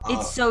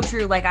It's so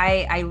true. Like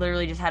I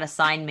literally just had a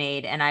sign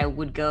made and I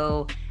would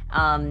go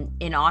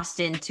in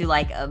Austin to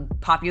like a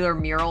popular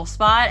mural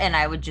spot and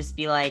I would just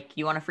be like,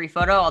 you want a free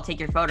photo? I'll take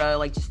your photo.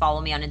 Like just follow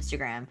me on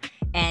Instagram.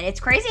 And it's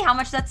crazy how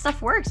much that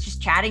stuff works.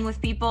 Just chatting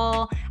with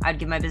people. I'd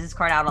give my business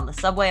card out on the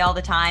subway all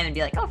the time and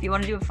be like, oh, if you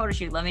want to do a photo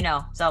shoot, let me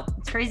know. So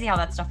it's crazy how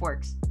that stuff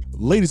works.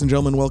 Ladies and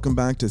gentlemen, welcome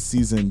back to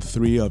Season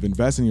 3 of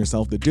Invest in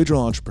Yourself, the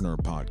Digital Entrepreneur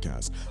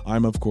Podcast.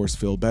 I'm, of course,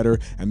 Phil Better,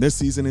 and this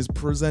season is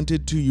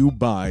presented to you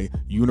by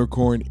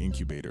Unicorn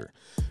Incubator.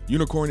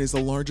 Unicorn is the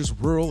largest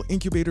rural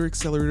incubator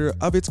accelerator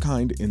of its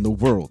kind in the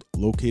world,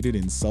 located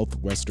in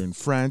southwestern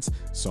France.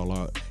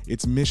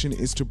 Its mission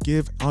is to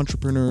give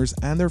entrepreneurs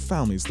and their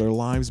families their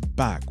lives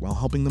back while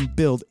helping them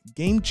build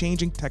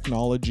game-changing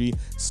technology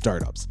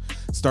startups.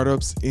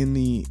 Startups in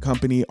the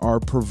company are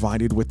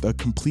provided with a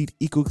complete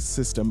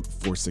ecosystem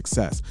for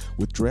success,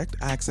 with direct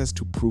access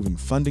to proven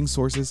funding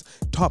sources,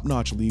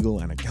 top-notch legal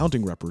and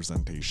accounting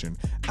representation,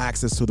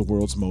 access to the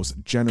world's most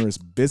generous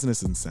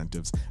business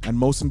incentives, and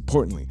most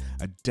importantly,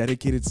 a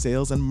dedicated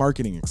sales and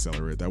marketing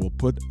accelerator that will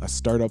put a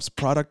startup's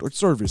product or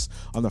service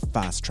on the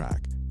fast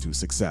track to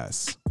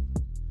success.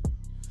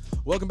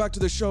 Welcome back to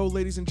the show,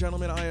 ladies and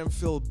gentlemen. I am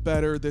Phil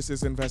Better. This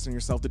is Invest in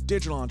Yourself, the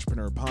Digital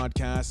Entrepreneur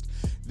Podcast.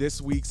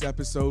 This week's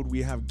episode,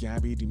 we have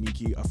Gabby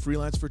Demiki, a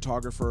freelance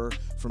photographer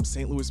from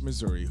St. Louis,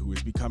 Missouri, who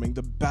is becoming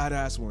the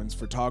badass woman's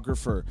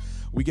photographer.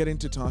 We get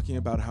into talking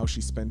about how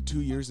she spent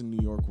 2 years in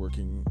New York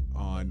working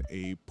on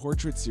a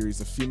portrait series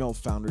of female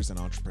founders and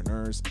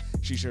entrepreneurs.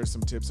 She shares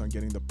some tips on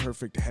getting the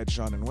perfect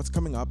headshot and what's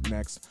coming up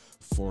next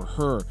for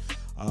her.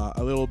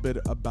 A little bit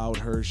about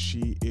her.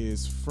 She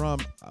is from,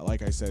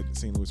 like I said,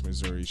 St. Louis,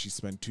 Missouri. She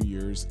spent 2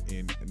 years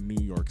in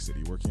New York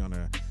City working on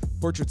a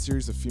portrait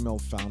series of female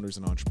founders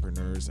and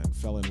entrepreneurs and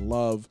fell in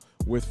love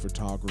with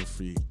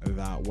photography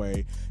that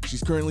way.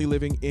 She's currently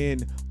living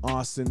in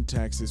Austin,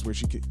 Texas, where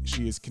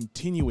she is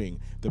continuing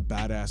the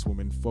Badass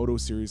Woman photo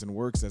series and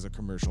works as a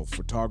commercial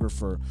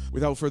photographer.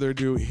 Without further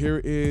ado,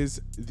 here is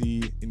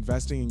the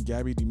Investing in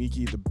Gabby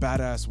Demiki, the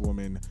Badass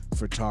Woman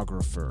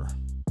photographer.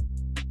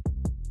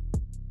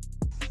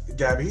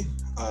 Gabby,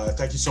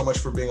 thank you so much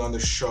for being on the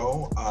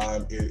show.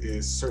 It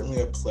is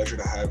certainly a pleasure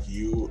to have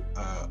you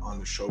on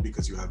the show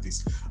because you have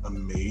these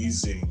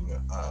amazing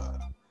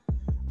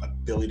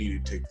ability to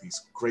take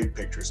these great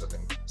pictures. I've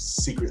been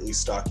secretly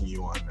stalking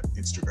you on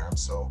Instagram,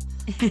 so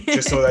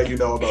just so that you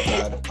know about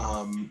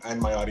that,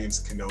 and my audience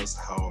can know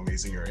how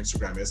amazing your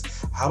Instagram is.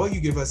 How about you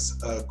give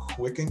us a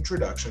quick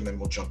introduction, then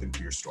we'll jump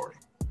into your story.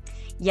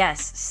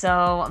 Yes.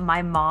 So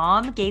my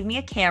mom gave me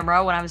a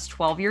camera when I was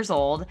 12 years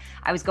old.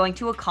 I was going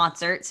to a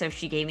concert, so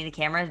she gave me the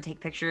camera to take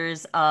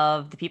pictures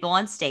of the people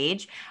on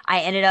stage. I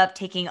ended up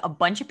taking a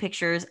bunch of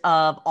pictures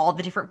of all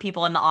the different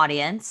people in the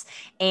audience.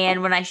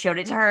 And when I showed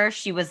it to her,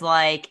 she was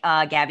like,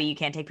 Gabby, you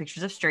can't take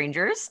pictures of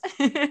strangers.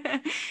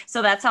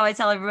 So that's how I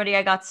tell everybody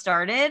I got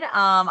started.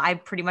 I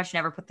pretty much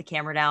never put the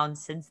camera down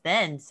since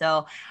then.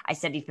 So I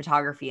studied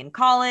photography in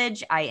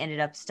college. I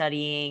ended up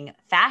studying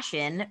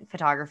fashion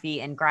photography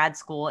in grad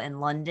school in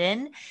London.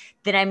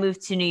 Then I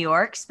moved to New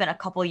York, spent a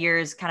couple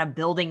years kind of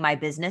building my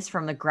business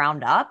from the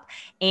ground up.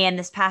 And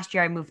this past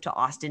year I moved to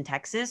Austin,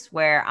 Texas,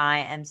 where I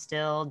am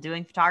still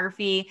doing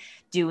photography,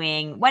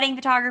 doing wedding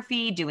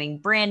photography, doing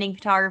branding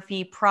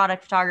photography,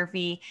 product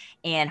photography,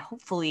 and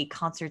hopefully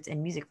concerts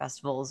and music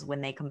festivals when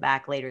they come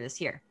back later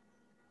this year.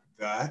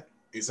 That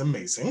is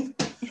amazing.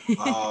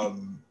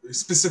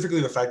 Specifically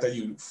the fact that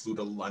you flew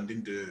to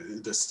London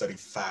to study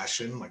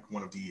fashion, like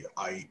one of the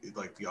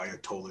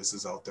Ayatollahs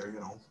is out there, you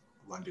know.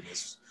 London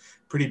is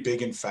pretty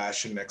big in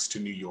fashion next to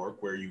New York,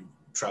 where you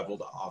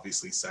traveled,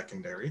 obviously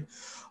secondary.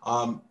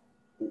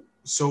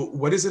 So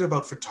what is it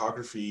about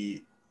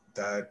photography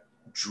that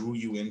drew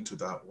you into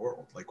that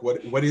world? Like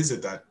what is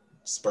it that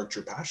sparked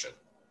your passion?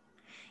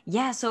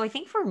 Yeah, so I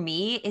think for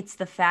me, it's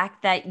the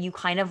fact that you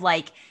kind of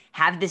like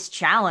have this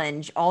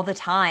challenge all the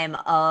time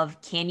of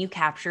can you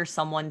capture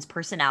someone's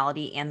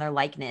personality and their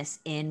likeness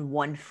in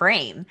one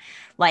frame?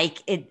 Like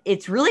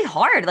it's really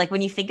hard. Like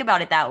when you think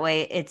about it that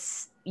way,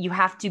 you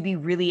have to be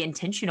really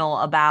intentional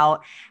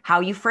about how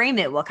you frame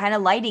it, what kind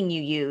of lighting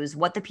you use,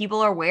 what the people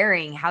are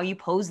wearing, how you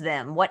pose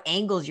them, what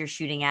angles you're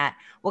shooting at,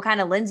 what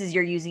kind of lenses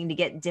you're using to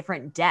get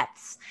different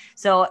depths.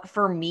 So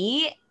for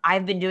me,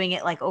 I've been doing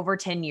it like over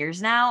 10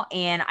 years now,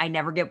 and I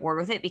never get bored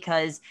with it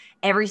because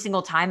every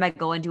single time I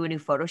go into a new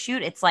photo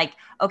shoot, it's like,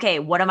 okay,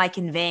 what am I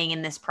conveying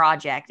in this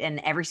project? And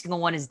every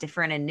single one is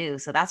different and new.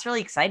 So that's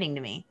really exciting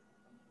to me.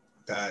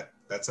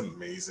 That's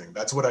amazing.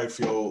 That's what I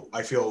feel.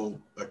 I feel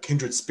a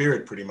kindred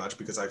spirit pretty much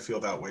because I feel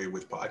that way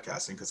with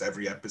podcasting because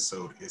every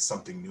episode is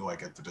something new I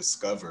get to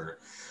discover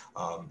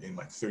in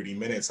like 30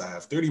 minutes. I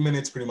have 30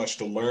 minutes pretty much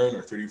to learn,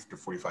 or 30 to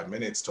 45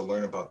 minutes to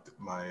learn about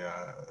my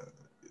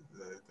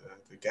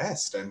the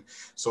guest. And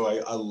so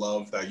I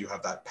love that you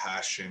have that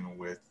passion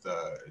with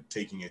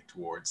taking it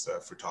towards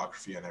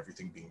photography and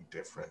everything being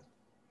different.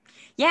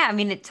 Yeah, I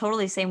mean, it's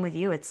totally same with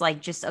you. It's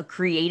like just a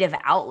creative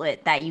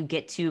outlet that you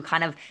get to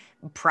kind of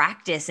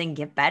practice and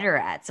get better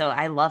at. So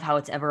I love how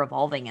it's ever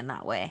evolving in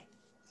that way.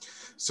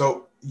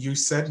 So you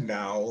said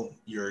now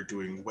you're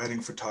doing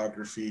wedding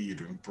photography, you're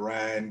doing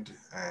brand,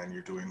 and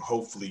you're doing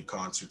hopefully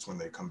concerts when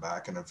they come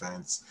back and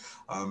events.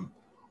 Um,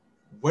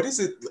 what is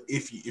it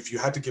if you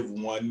had to give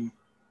one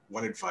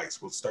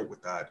advice? We'll start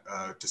with that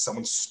to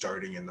someone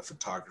starting in the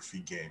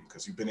photography game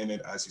because you've been in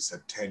it, as you said,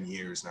 10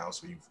 years now.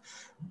 So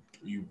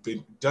you've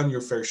been done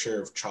your fair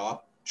share of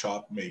chop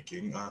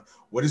making.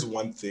 What is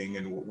one thing,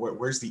 and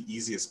where's the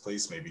easiest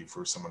place maybe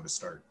for someone to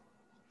start?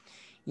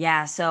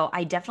 Yeah, so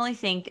I definitely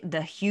think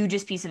the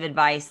hugest piece of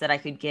advice that I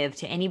could give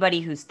to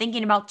anybody who's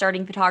thinking about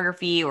starting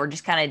photography or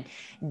just kind of,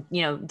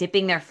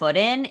 dipping their foot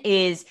in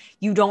is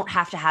you don't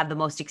have to have the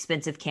most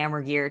expensive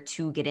camera gear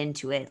to get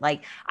into it.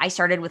 Like I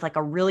started with like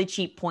a really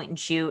cheap point and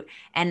shoot,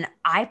 and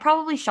I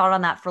probably shot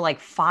on that for like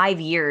 5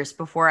 years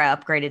before I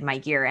upgraded my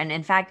gear. And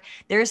in fact,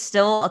 there's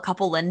still a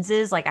couple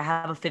lenses, like I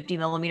have a 50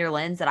 millimeter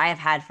lens that I have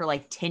had for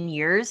like 10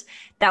 years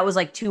that was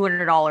like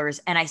 $200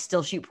 and I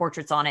still shoot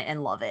portraits on it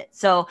and love it.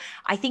 So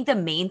I think the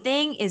main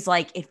thing is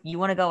like if you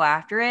want to go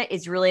after it,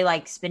 is really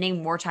like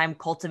spending more time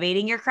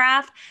cultivating your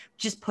craft.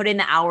 Just put in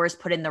the hours,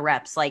 put in the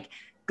reps. Like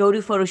go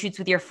do photo shoots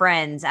with your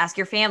friends, ask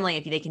your family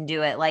if they can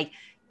do it. Like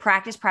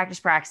practice,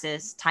 practice,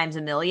 practice times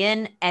a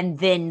million. And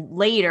then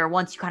later,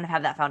 once you kind of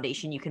have that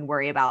foundation, you can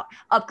worry about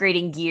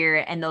upgrading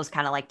gear and those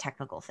kind of like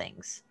technical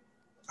things.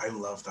 I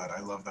love that. I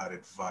love that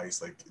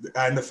advice. Like,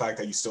 and the fact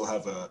that you still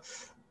have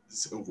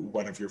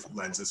one of your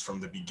lenses from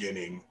the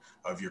beginning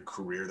of your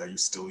career that you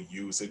still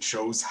use. It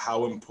shows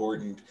how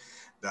important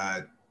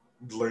that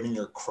learning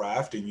your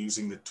craft and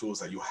using the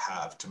tools that you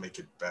have to make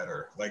it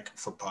better. Like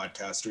for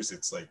podcasters,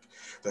 it's like,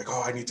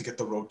 oh, I need to get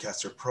the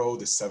Rodecaster Pro,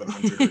 this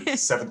 700 or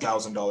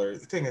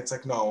 $7,000 thing. It's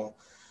like, no,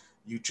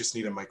 you just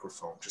need a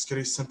microphone. Just get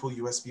a simple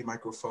USB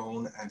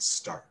microphone and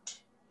start.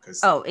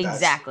 Because Oh, that's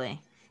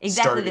exactly.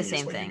 Exactly the starting is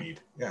same what you thing.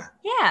 need. Yeah.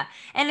 Yeah.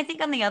 And I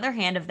think on the other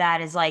hand of that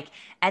is like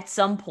at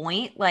some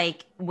point,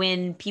 like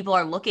when people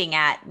are looking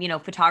at,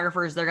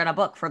 photographers they're going to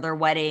book for their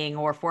wedding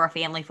or for a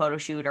family photo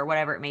shoot or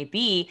whatever it may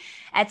be,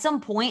 at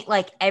some point,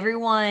 like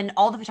everyone,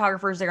 all the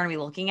photographers they're going to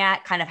be looking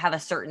at kind of have a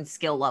certain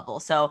skill level.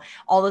 So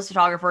all those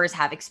photographers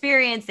have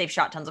experience, they've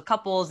shot tons of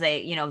couples,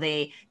 they've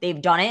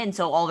done it. And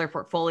so all their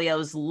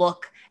portfolios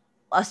look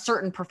a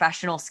certain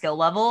professional skill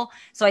level.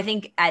 So I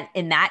think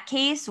in that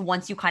case,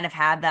 once you kind of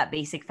have that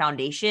basic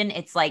foundation,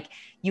 it's like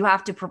you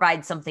have to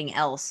provide something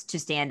else to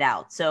stand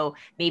out. So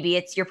maybe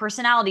it's your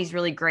personality is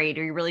really great,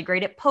 or you're really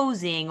great at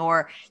posing,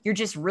 or you're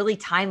just really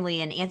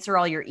timely and answer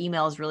all your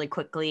emails really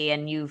quickly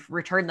and you've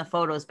returned the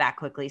photos back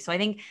quickly. So I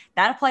think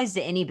that applies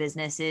to any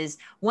business is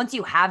once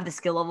you have the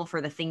skill level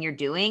for the thing you're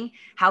doing,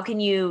 how can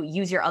you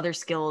use your other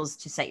skills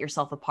to set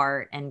yourself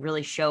apart and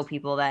really show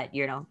people that,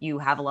 you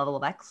have a level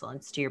of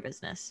excellence to your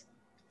business?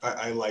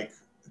 I like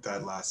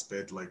that last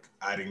bit, like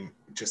adding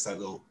just that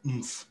little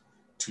oomph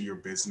to your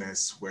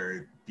business, where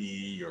it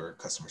be your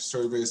customer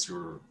service,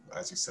 your,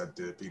 as you said,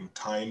 being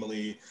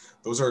timely.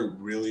 Those are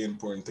really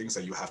important things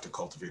that you have to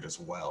cultivate as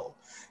well.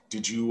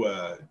 Did you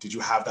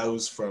have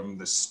those from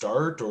the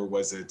start, or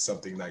was it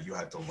something that you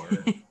had to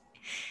learn?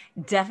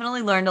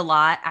 Definitely learned a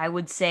lot. I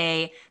would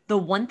say the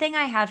one thing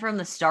I had from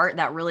the start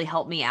that really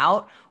helped me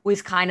out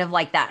was kind of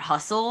like that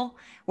hustle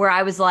where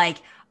I was like,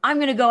 I'm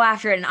going to go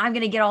after it and I'm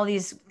going to get all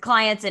these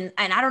clients and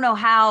I don't know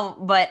how,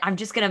 but I'm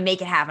just going to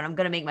make it happen. I'm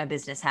going to make my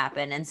business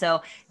happen. And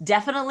so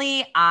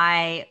definitely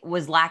I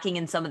was lacking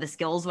in some of the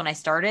skills when I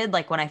started.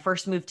 Like when I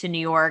first moved to New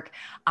York,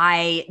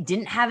 I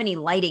didn't have any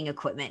lighting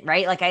equipment,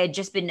 right? Like I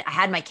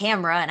had my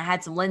camera and I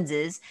had some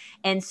lenses.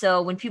 And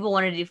so when people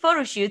wanted to do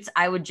photo shoots,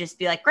 I would just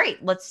be like, great,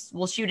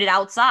 we'll shoot it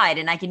outside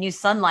and I can use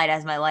sunlight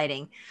as my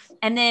lighting.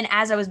 And then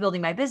as I was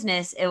building my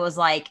business, it was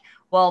like,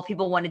 well,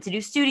 people wanted to do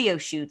studio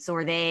shoots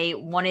or they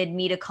wanted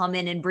me to come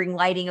in and bring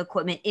lighting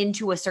equipment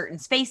into a certain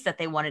space that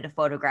they wanted to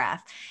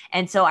photograph.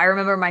 And so I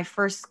remember my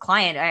first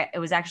client, it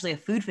was actually a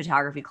food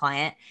photography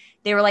client.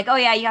 They were like, oh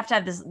yeah, you have to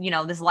have this,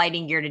 this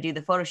lighting gear to do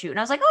the photo shoot. And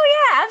I was like,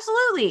 oh yeah,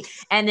 absolutely.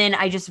 And then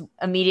I just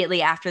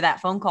immediately after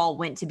that phone call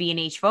went to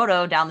B&H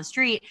Photo down the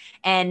street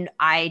and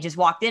I just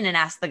walked in and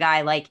asked the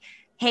guy like,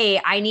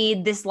 hey, I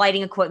need this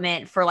lighting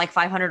equipment for like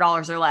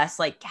 $500 or less.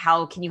 Like,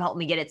 how can you help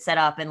me get it set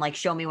up and like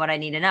show me what I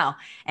need to know?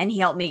 And he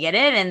helped me get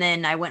it. And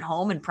then I went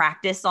home and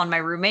practiced on my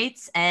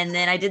roommates. And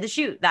then I did the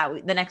shoot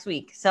the next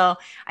week. So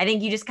I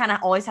think you just kind of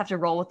always have to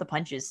roll with the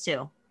punches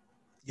too.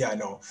 Yeah,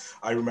 no,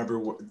 I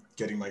remember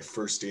getting my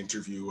first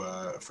interview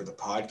for the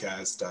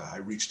podcast. I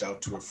reached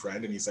out to a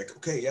friend and he's like,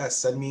 okay, yeah,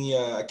 send me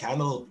a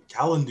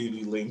calendar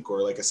link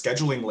or like a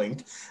scheduling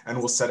link and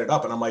we'll set it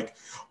up. And I'm like,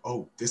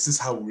 oh, this is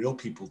how real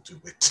people do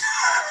it.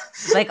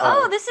 Like,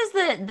 oh, this is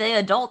the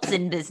adults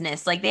in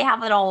business. Like they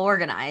have it all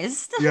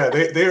organized. Yeah,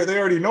 they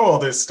already know all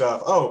this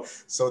stuff. Oh,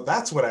 so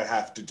that's what I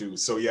have to do.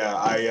 So yeah,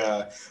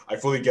 I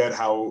fully get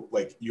how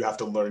like you have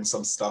to learn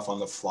some stuff on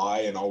the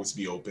fly and always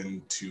be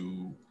open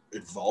to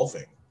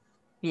evolving.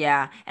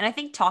 Yeah. And I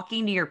think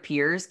talking to your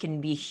peers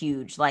can be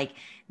huge. Like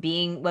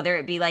being, whether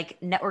it be like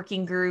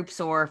networking groups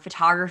or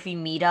photography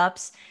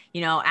meetups,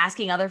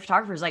 asking other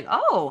photographers, like,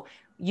 oh,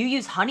 you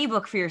use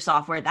HoneyBook for your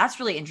software. That's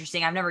really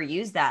interesting. I've never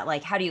used that.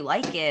 Like, how do you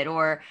like it?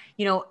 Or,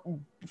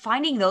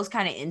 finding those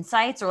kind of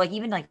insights, or like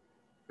even like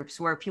groups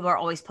where people are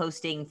always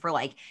posting for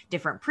like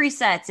different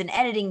presets and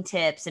editing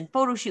tips and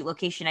photo shoot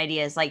location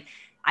ideas. Like,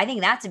 I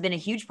think that's been a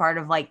huge part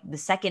of like the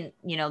second,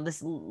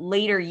 this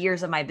later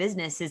years of my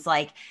business is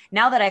like,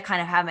 now that I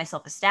kind of have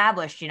myself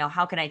established,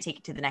 how can I take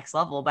it to the next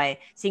level by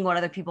seeing what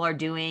other people are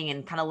doing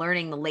and kind of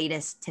learning the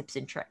latest tips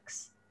and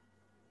tricks.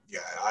 Yeah,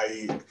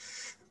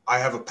 I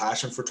have a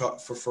passion for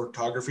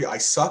photography. I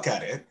suck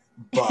at it,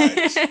 but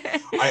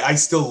I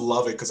still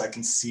love it because I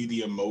can see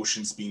the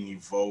emotions being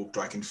evoked,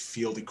 or I can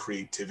feel the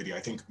creativity. I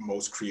think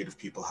most creative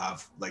people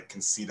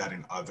can see that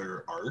in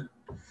other art.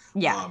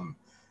 Yeah.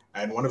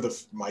 And one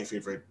of my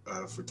favorite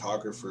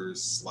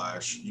photographers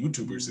slash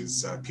YouTubers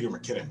is Peter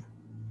McKinnon.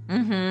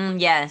 Mm-hmm.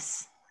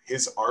 Yes.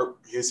 His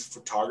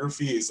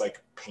photography is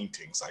like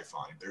paintings. I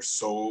find they're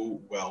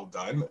so well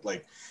done.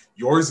 Like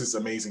yours is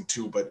amazing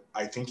too, but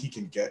I think he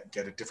can get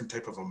a different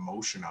type of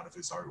emotion out of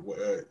his art.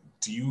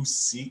 Do you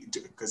see?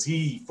 Because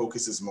he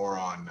focuses more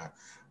on.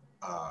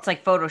 It's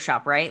like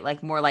Photoshop, right?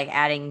 Like more like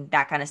adding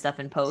that kind of stuff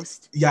in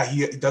post. Yeah,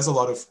 he does a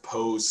lot of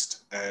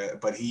post,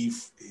 but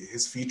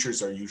his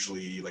features are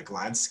usually like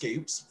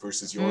landscapes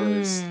versus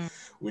yours,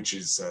 which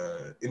is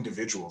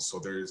individual.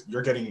 So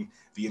you're getting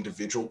the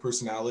individual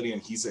personality,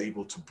 and he's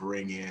able to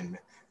bring in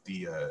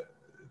the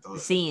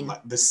scene,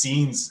 the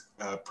scene's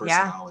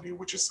personality,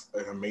 which is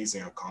an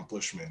amazing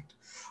accomplishment.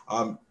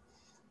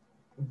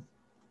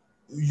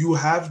 You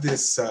have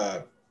this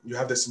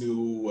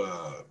new.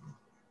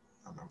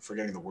 I'm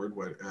forgetting the word.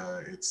 What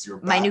it's your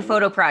my new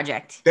photo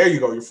project. There you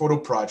go, your photo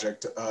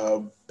project.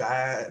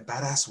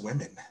 Badass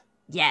women.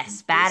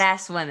 Yes,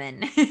 badass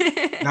women.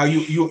 Now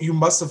you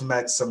must have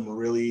met some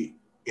really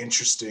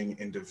interesting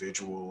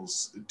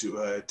individuals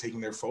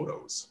taking their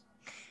photos.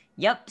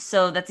 Yep.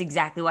 So that's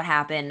exactly what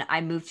happened.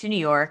 I moved to New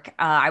York.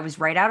 I was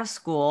right out of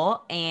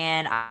school,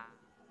 and I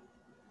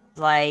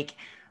was like,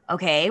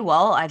 okay,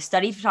 well, I've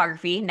studied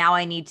photography. Now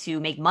I need to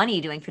make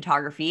money doing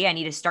photography. I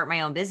need to start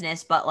my own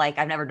business, but like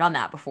I've never done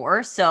that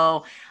before.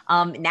 So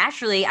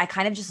naturally, I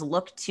kind of just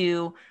looked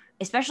to,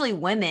 especially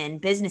women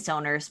business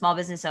owners, small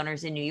business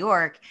owners in New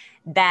York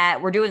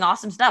that were doing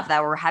awesome stuff,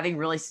 that were having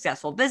really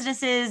successful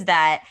businesses,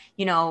 that,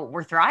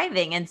 were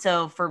thriving. And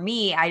so for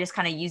me, I just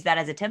kind of used that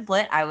as a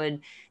template. I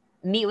would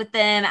meet with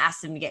them,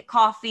 ask them to get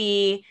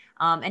coffee,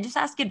 and just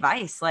ask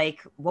advice.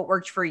 Like, what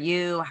worked for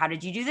you? How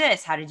did you do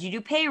this? How did you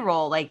do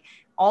payroll? Like,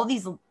 all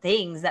these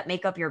things that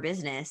make up your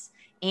business.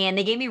 And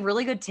they gave me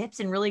really good tips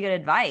and really good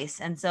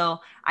advice. And so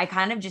I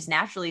kind of just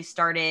naturally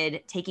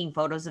started taking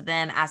photos of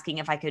them, asking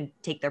if I could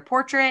take their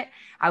portrait.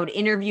 I would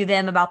interview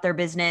them about their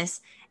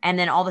business. And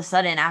then all of a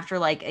sudden, after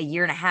like a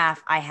year and a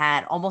half, I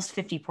had almost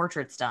 50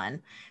 portraits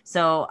done.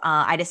 So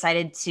I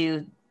decided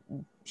to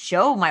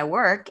show my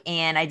work,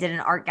 and I did an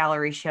art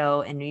gallery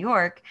show in New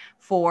York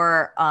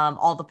for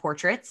all the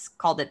portraits,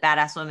 called it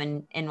Badass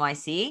Women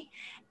NYC.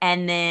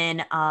 And then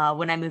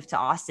when I moved to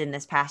Austin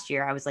this past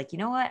year, I was like, you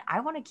know what? I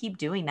want to keep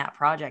doing that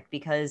project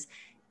because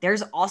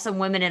there's awesome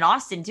women in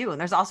Austin too. And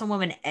there's awesome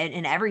women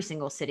in every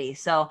single city.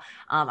 So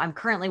I'm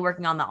currently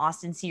working on the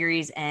Austin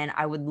series, and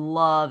I would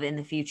love in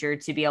the future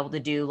to be able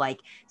to do like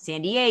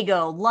San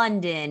Diego,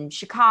 London,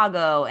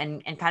 Chicago,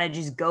 and kind of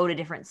just go to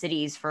different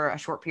cities for a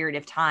short period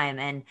of time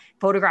and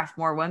photograph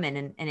more women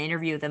and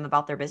interview them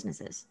about their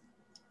businesses.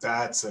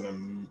 That's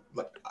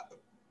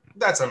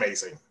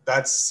amazing.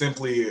 That's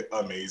simply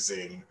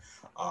amazing.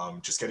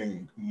 Just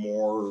getting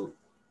more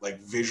like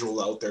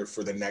visual out there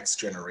for the next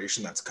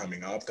generation that's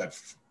coming up,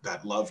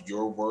 that love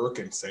your work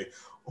and say,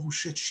 oh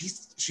shit,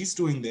 she's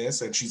doing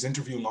this, and she's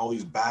interviewing all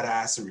these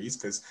badasseries.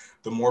 Because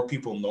the more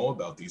people know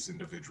about these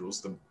individuals,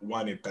 the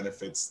one, it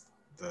benefits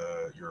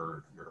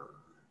your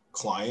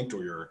client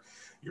or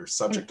your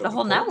subject the of the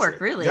whole portrait.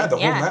 Network, really. Yeah, the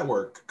whole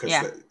network, because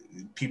yeah.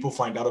 People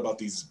find out about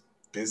these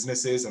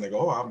businesses and they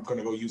go, oh, I'm going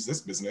to go use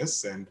this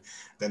business, and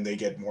then they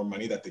get more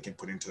money that they can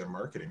put into their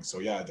marketing. So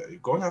yeah,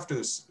 going after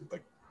this,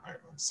 like, I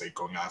don't say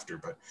going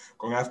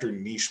after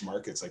niche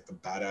markets like the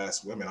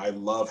badass women. I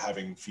love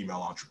having female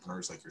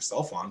entrepreneurs like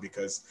yourself on,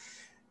 because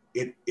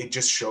it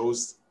just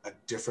shows a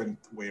different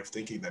way of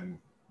thinking than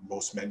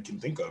most men can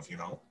think of,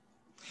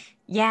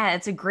 Yeah,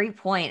 it's a great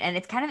point. And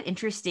it's kind of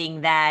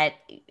interesting that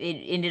it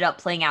ended up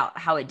playing out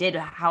how it did,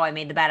 how I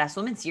made the Badass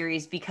Woman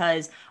series,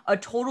 because a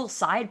total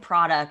side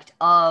product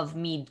of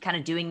me kind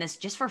of doing this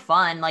just for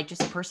fun, like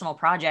just a personal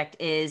project,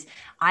 is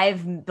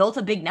I've built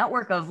a big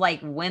network of like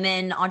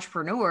women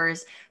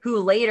entrepreneurs who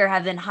later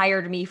have then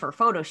hired me for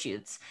photo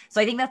shoots. So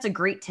I think that's a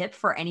great tip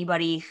for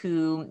anybody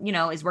who,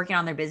 is working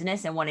on their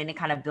business and wanting to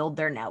kind of build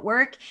their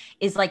network,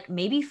 is like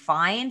maybe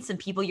find some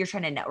people you're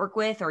trying to network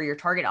with or your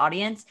target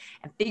audience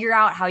and figure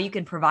out how you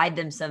can provide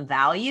them some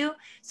value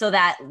so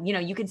that,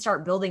 you can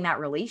start building that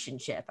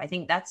relationship. I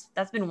think that's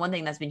been one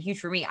thing that's been huge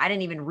for me. I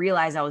didn't even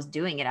realize I was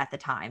doing it at the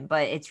time,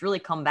 but it's really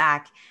come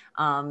back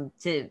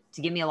to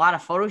give me a lot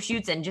of photo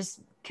shoots and just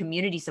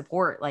community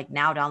support, like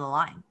now down the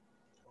line.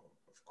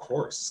 Of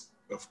course.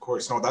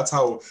 No, that's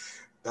how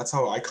that's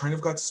how I kind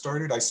of got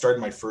started. I started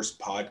my first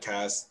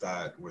podcast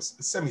that was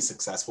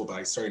semi-successful, but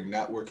I started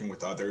networking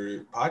with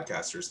other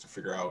podcasters to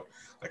figure out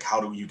like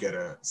how do you get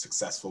a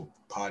successful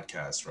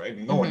podcast, right?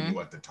 No one Mm-hmm. knew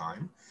at the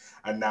time.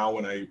 And now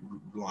when I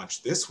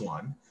launched this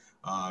one,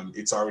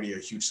 it's already a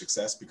huge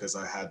success because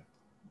I had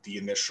the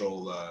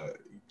initial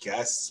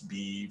guests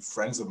be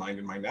friends of mine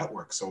in my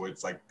network. So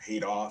it's like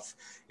paid off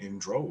in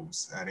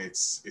droves, and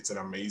it's an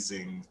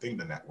amazing thing,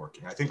 the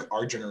networking. I think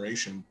our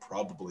generation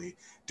probably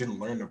didn't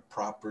learn the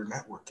proper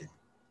networking.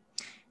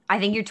 I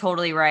think you're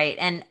totally right.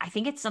 And I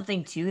think it's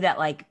something too that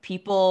like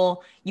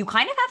people, you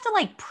kind of have to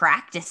like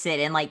practice it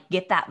and like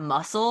get that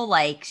muscle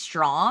like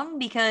strong,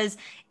 because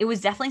it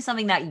was definitely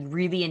something that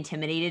really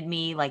intimidated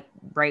me like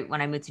right when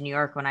I moved to New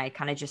York when I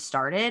kind of just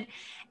started.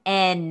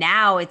 And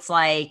now it's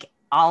like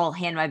I'll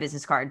hand my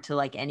business card to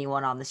like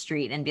anyone on the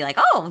street and be like,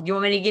 "Oh, you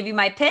want me to give you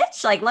my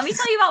pitch? Like, let me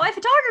tell you about my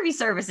photography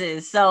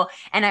services." So,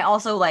 and I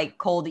also like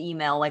cold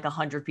email like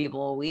 100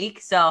 people a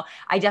week. So,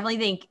 I definitely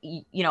think,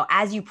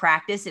 as you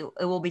practice, it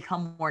will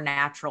become more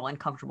natural and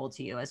comfortable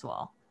to you as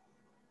well.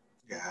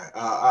 Yeah,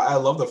 I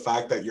love the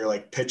fact that you're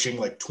like pitching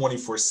like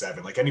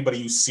 24/7. Like anybody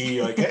you see,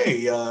 you're like, hey,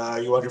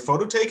 you want your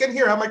photo taken?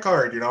 Here, have my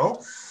card, you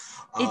know?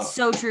 It's Uh,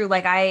 so true.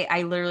 Like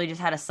I literally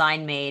just had a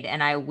sign made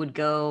and I would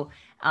go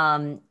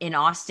in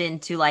Austin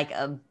to like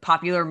a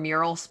popular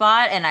mural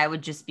spot and I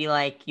would just be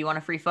like, "You want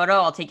a free photo?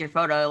 I'll take your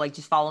photo. Like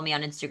just follow me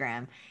on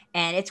Instagram."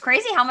 And it's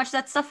crazy how much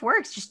that stuff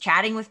works. Just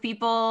chatting with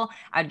people.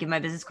 I'd give my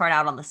business card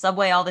out on the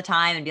subway all the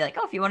time and be like,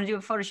 "Oh, if you want to do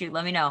a photo shoot,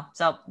 let me know."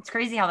 So, it's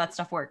crazy how that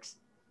stuff works.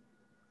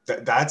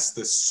 that's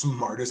the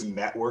smartest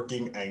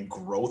networking and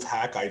growth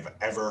hack I've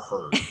ever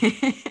heard.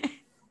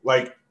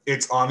 Like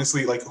it's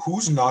honestly like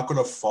who's not going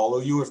to follow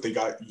you if they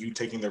got you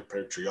taking their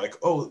picture? You're like,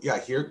 oh yeah,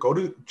 here, go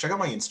to check out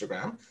my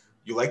Instagram.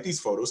 You like these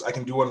photos? I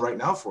can do one right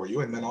now for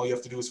you, and then all you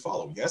have to do is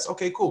follow. Yes,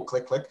 okay, cool.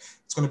 Click, click.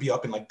 It's going to be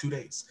up in like 2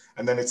 days,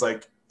 and then it's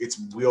like it's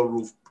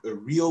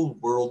real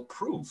world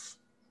proof.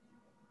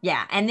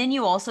 Yeah, and then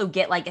you also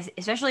get like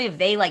especially if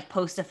they like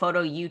post a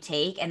photo you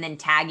take and then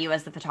tag you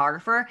as the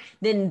photographer,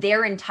 then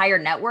their entire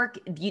network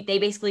they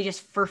basically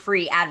just for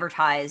free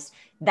advertise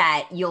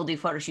that you'll do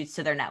photo shoots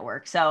to their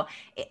network. So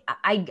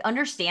I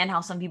understand how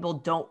some people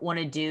don't want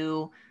to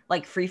do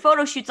like free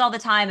photo shoots all the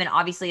time, and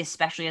obviously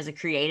especially as a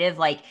creative,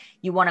 like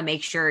you want to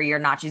make sure you're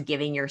not just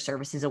giving your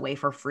services away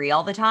for free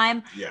all the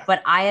time. Yeah,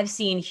 But I have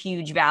seen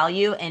huge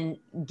value in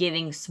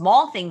giving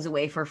small things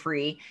away for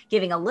free,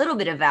 giving a little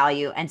bit of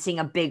value, and seeing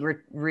a big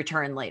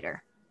return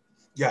later.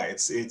 yeah,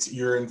 it's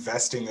you're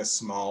investing a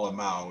small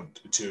amount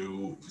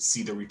to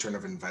see the return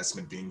of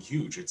investment being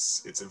huge.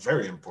 It's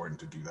very important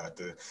to do that,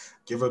 to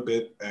give a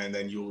bit and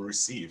then you'll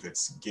receive.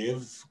 It's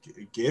give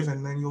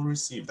and then you'll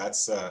receive.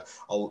 That's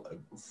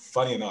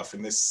funny enough,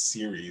 in this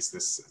series,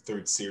 this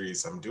third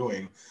series I'm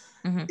doing,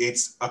 Mm-hmm.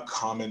 it's a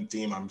common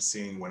theme I'm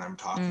seeing when I'm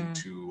talking Mm.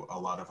 to a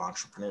lot of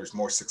entrepreneurs,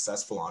 more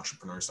successful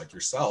entrepreneurs like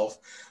yourself,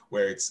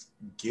 where it's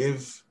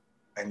give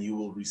and you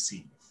will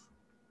receive.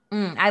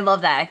 I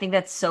love that. I think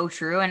that's so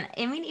true. And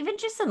I mean, even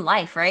just in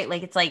life, right?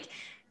 Like, it's like,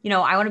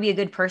 I want to be a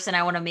good person.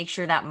 I want to make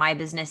sure that my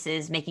business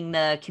is making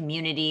the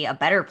community a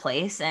better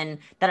place and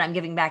that I'm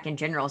giving back in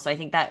general. So I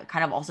think that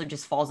kind of also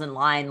just falls in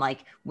line, like,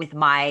 with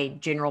my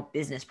general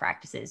business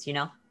practices?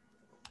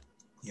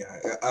 Yeah,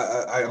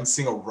 I'm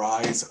seeing a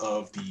rise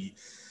of the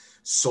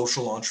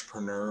social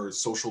entrepreneur,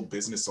 social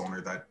business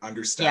owner that Yeah.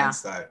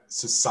 understands that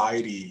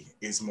society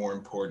is more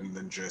important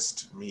than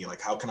just me.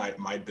 Like, how can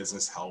my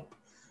business help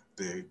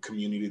the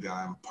community that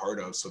I'm part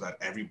of so that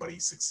everybody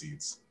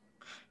succeeds?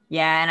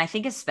 Yeah, and I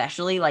think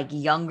especially like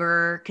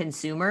younger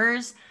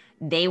consumers,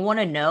 they want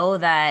to know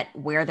that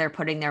where they're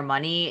putting their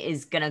money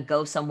is going to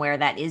go somewhere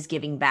that is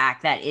giving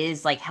back, that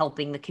is like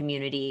helping the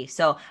community.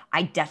 So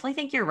I definitely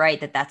think you're right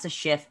that that's a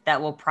shift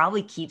that we'll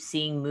probably keep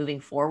seeing moving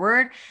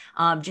forward.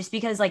 Just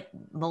because like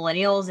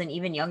millennials and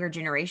even younger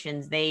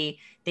generations, they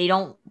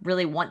don't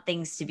really want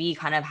things to be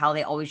kind of how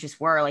they always just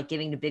were, like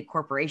giving to big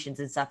corporations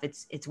and stuff.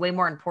 It's way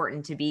more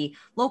important to be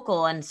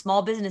local and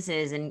small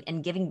businesses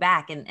and giving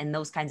back and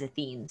those kinds of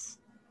themes.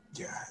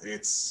 Yeah,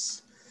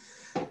 it's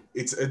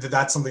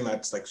that's something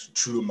that's like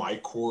true to my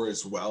core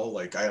as well.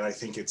 Like I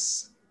think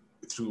it's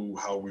through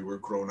how we were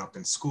growing up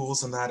in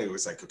schools and that it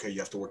was like, okay, you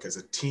have to work as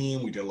a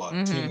team. We did a lot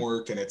of Mm-hmm.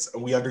 teamwork, and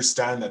we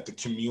understand that the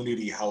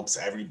community helps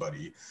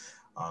everybody.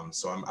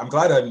 So I'm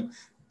glad I'm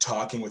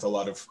talking with a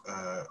lot of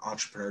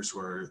entrepreneurs who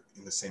are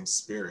in the same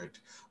spirit.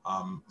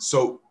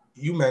 So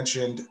you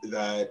mentioned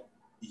that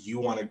you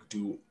want to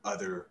do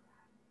other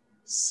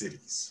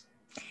cities,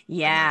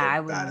 Yeah, another I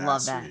would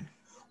love that. badassery.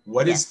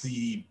 What is Yes.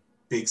 the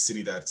big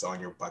city that's on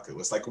your bucket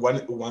list? Like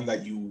one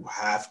that you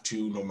have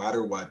to, no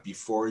matter what,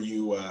 before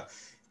you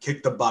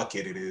kick the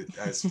bucket, it is,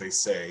 as they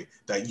say,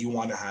 that you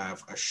want to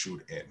have a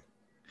shoot in.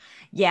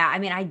 Yeah, I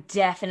mean, I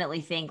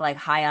definitely think like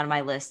high on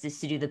my list is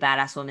to do the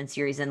Badass Woman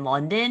series in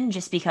London,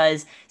 just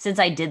because since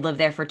I did live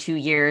there for 2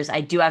 years,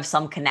 I do have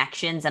some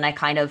connections, and I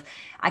kind of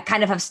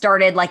have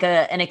started like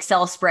an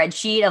Excel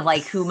spreadsheet of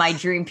like who my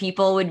dream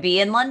people would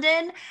be in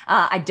London.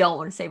 I don't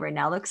want to say right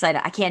now though, because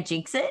I can't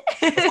jinx Of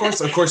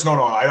it. course, no,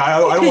 no.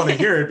 I don't want to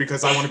hear it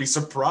because I want to be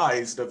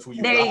surprised of who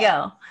you There you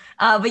got.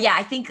 go. But yeah,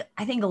 I think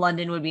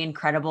London would be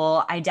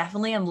incredible. I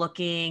definitely am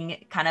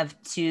looking kind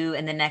of to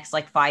in the next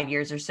like 5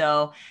 years or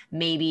so,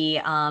 maybe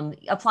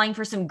applying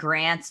for some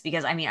grants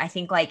because I mean I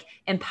think like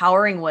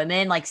empowering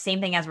women, like same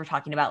thing as we're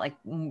talking about, like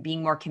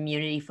being more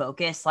community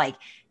focused, like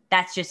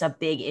that's just a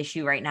big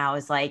issue right now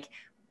is like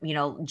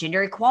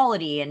gender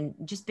equality and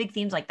just big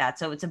themes like that.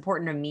 So it's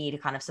important to me to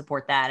kind of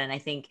support that, and I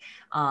think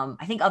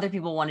other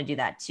people want to do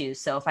that too.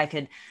 So if I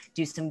could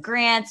do some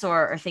grants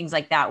or things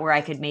like that where I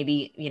could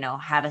maybe,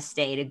 have a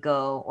stay to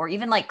go or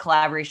even like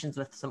collaborations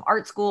with some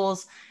art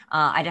schools.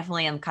 I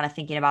definitely am kind of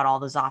thinking about all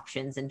those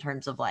options in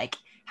terms of like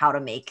how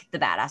to make the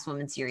Badass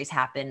Woman series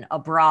happen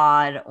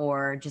abroad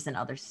or just in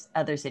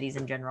other cities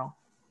in general.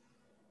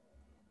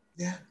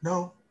 Yeah,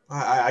 no,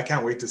 I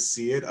can't wait to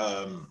see it.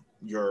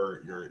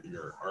 Your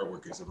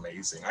artwork is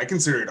amazing. I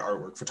consider it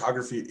artwork.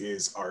 Photography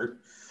is art,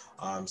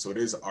 so it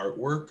is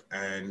artwork.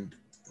 And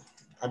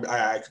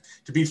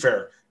to be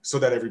fair, so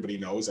that everybody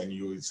knows and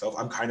you yourself,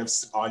 I'm kind of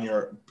on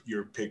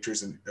your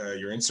pictures and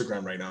your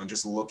Instagram right now, and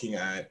just looking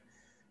at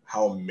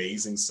how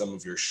amazing some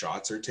of your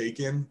shots are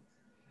taken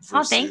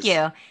Oh, thank versus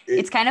you.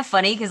 It's it. kind of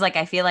funny because like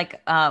I feel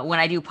like when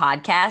I do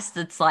podcasts,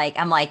 it's like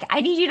I'm like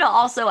I need you to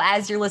also,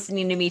 as you're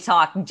listening to me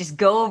talk, just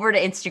go over to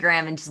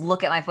Instagram and just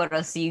look at my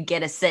photos so you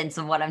get a sense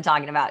of what I'm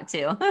talking about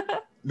too.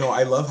 No,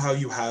 I love how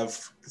you have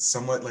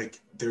somewhat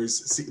like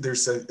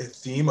there's a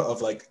theme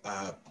of like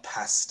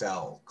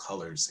pastel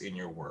colors in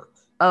your work.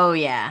 Oh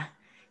yeah.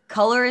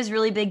 Color is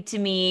really big to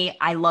me.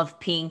 I love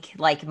pink.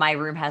 Like my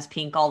room has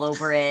pink all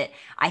over it.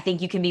 I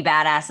think you can be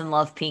badass and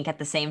love pink at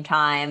the same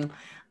time.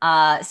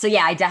 So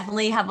yeah, I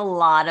definitely have a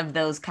lot of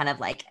those kind of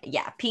like,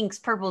 yeah, pinks,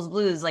 purples,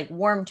 blues, like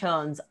warm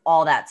tones,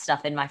 all that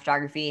stuff in my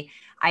photography.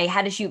 I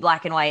had to shoot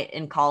black and white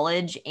in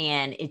college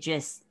and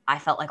I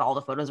felt like all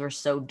the photos were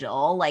so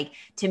dull. Like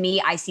to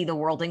me, I see the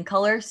world in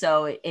color,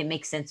 so it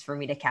makes sense for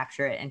me to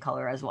capture it in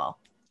color as well.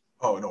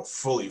 Oh no,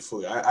 fully.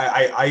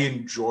 I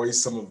enjoy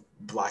some of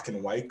black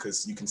and white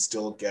because you can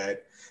still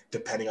get,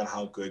 depending on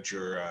how good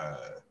your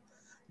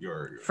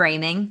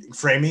Framing.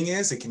 framing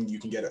is, you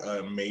can get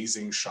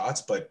amazing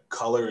shots. But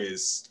color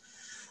is,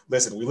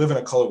 listen, we live in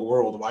a colored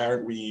world. Why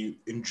aren't we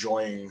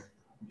enjoying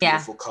Yeah.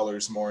 beautiful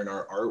colors more in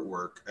our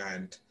artwork?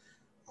 And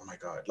oh my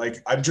god,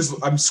 like I'm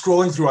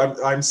scrolling through.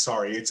 I'm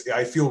sorry.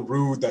 I feel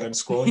rude that I'm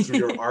scrolling through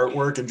your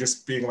artwork and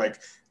just being like,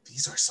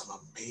 these are some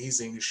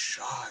amazing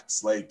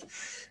shots. Like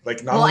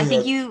not Well, I only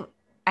think are you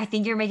I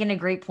think you're making a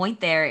great point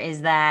there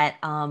is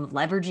that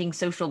leveraging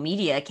social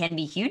media can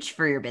be huge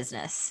for your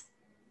business.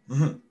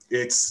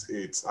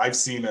 it's I've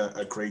seen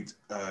a great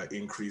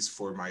increase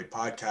for my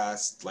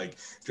podcast. Like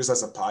just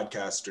as a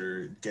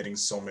podcaster, getting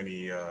so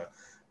many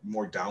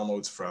more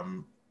downloads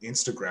from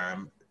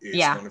Instagram is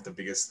Yeah, one of the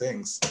biggest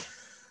things.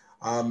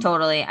 Um,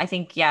 totally. I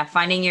think, yeah,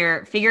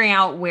 figuring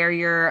out where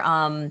your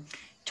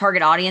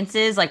target audience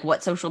is, like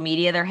what social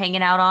media they're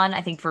hanging out on.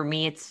 I think for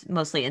me, it's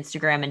mostly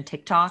Instagram and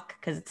TikTok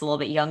because it's a little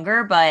bit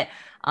younger, but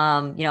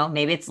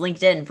maybe it's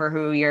LinkedIn for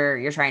who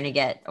you're trying to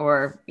get,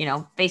 or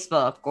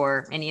Facebook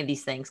or any of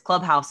these things.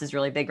 Clubhouse is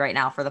really big right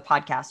now for the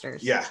podcasters.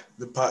 yeah,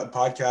 the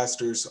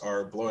podcasters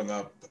are blowing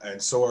up,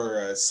 and so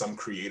are some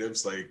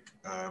creatives. Like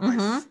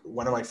Mm-hmm.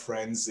 one of my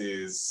friends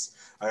is.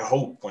 I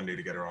hope one day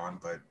to get her on,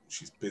 but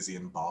she's busy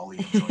in Bali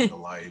enjoying the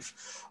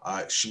life.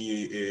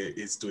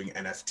 Is doing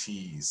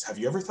NFTs. Have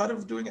you ever thought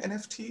of doing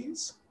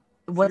NFTs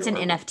for What's your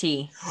an artwork?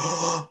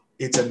 NFT?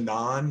 It's a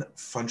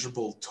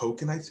non-fungible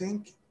token, I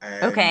think,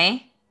 and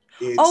Okay.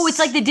 Oh, it's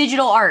like it's the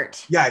digital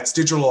art. yeah, it's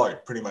digital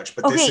art pretty much.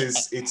 But Okay,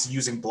 it's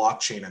using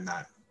blockchain and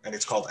that, and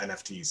it's called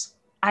NFTs.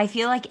 I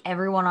feel like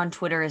everyone on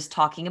Twitter is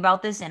talking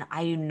about this and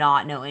I do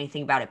not know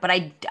anything about it. But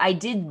I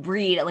did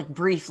read like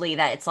briefly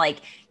that it's like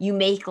you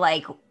make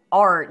like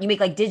art, you make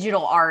like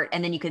digital art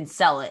and then you can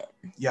sell it,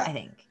 Yeah, I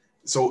think.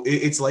 so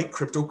it's like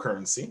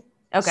cryptocurrency.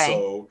 Okay.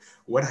 So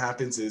what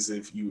happens is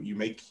if you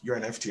make your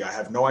NFT, I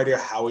have no idea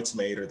how it's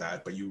made or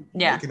that, but you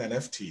Yeah. make an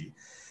NFT,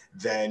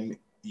 then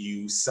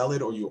you sell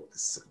it or you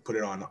put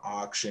it on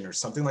auction or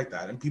something like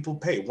that, and people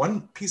pay.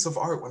 One piece of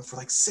art went for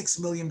like $6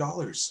 million,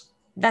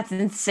 That's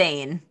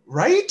insane.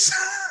 right?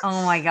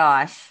 Oh my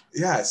gosh.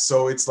 Yeah,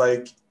 so it's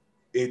like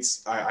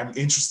I'm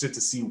interested to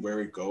see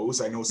where it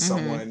goes. I know Mm-hmm.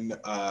 someone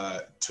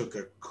took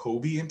a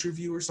Kobe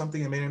interview or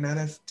something and made an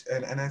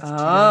NFT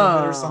out of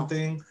it or Oh.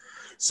 something.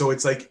 So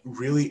it's like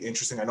really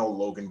interesting. I know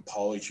Logan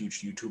Paul, a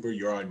huge YouTuber.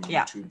 You're on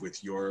Yeah. YouTube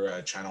with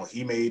your channel.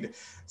 He made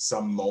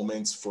some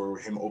moments for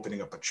him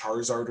opening up a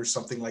Charizard or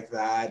something like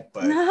that.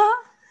 But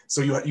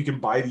so you can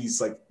buy these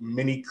like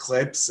mini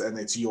clips and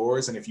it's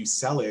yours. And if you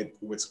sell it,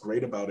 what's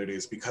great about it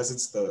is because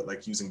it's the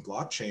like using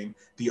blockchain,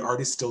 the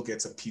artist still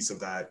gets a piece of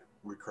that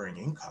recurring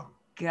income.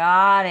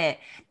 Got it.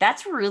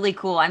 That's really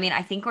cool. I mean,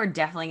 I think we're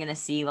definitely going to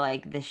see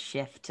like the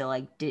shift to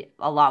like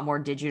a lot more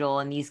digital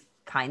and these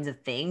kinds of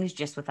things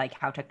just with like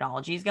how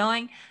technology is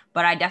going.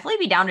 But I'd definitely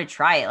be down to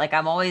try it. Like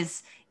I'm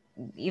always,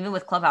 even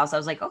with Clubhouse, I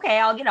was like, okay,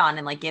 I'll get on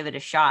and like give it a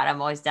shot. I'm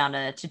always down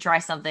to try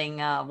something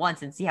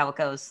once and see how it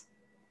goes.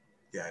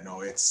 Yeah,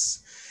 no,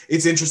 it's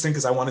interesting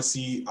because I want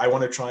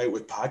to try it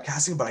with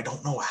podcasting, but I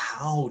don't know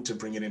how to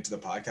bring it into the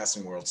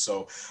podcasting world.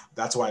 So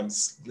that's why I'm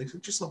like,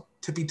 just like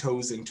tippy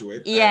toes into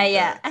it Yeah, and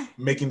yeah.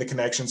 making the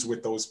connections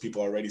with those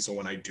people already. So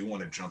when I do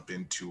want to jump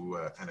into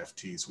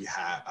NFTs,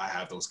 I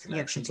have those You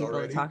have some connections people to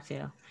already. talk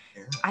to.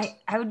 Yeah.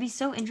 I would be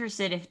so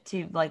interested if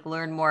to like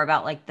learn more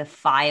about like the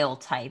file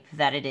type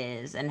that it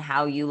is and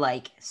how you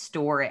like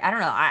store it. I don't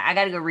know. I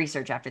got to go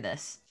research after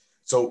this.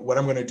 So what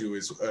I'm going to do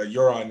is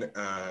you're on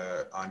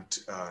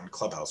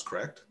Clubhouse,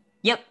 correct?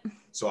 Yep.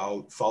 So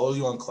I'll follow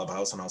you on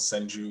Clubhouse and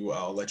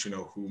I'll let you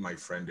know who my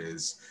friend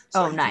is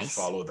so Oh, that you can nice.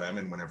 follow them.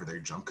 And whenever they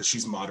jump, because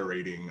she's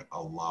moderating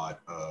a lot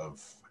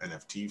of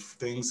NFT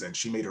things and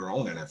she made her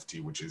own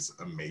NFT, which is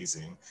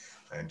amazing.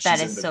 And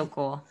That is so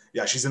cool.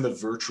 she's in the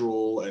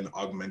virtual and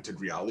augmented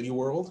reality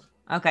world.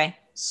 Okay.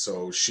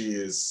 So she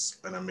is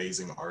an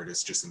amazing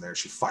artist just in there.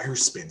 She fire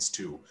spins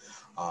too.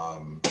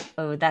 Um,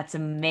 Oh, that's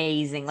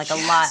amazing. Like a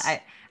lot. yes.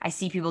 I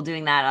see people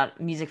doing that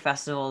at music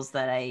festivals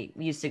that I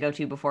used to go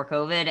to before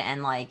COVID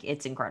and like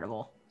it's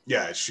incredible.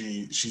 Yeah,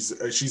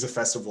 she's a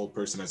festival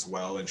person as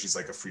well, and she's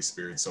like a free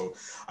spirit. So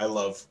I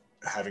love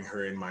having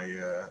her in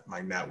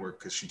my network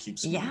because she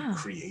keeps me Yeah.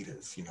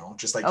 creative. You know,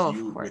 just like Oh, of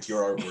you with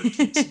your course.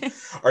 artwork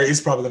keeps, or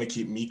is probably going to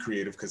keep me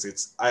creative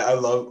because I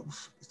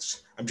love.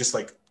 I'm just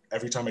like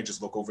every time I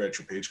just look over at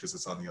your page because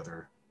it's on the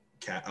other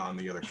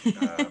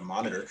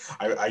monitor.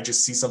 I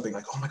just see something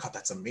like, oh my god,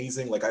 that's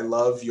amazing. Like I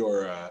love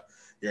your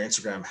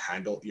Instagram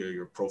handle,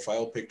 your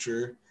profile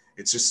picture.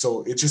 It's just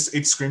so it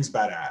screams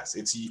badass.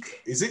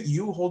 Is it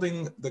you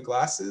holding the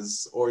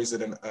glasses or is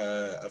it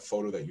a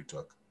photo that you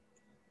took?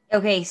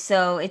 Okay,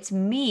 so it's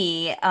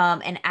me.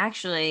 And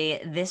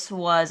actually, this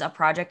was a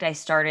project I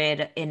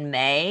started in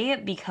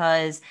May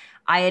because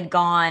I had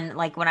gone,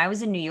 like, when I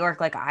was in New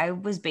York, like, I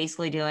was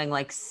basically doing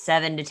like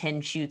 7 to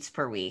 10 shoots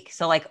per week.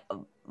 So, like,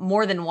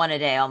 more than one a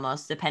day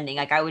almost, depending.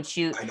 Like, I would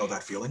shoot, I know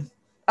that feeling.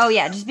 oh,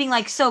 yeah, just being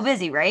like so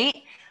busy, right?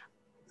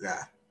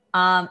 Yeah.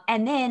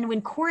 And then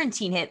when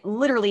quarantine hit,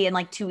 literally in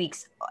like 2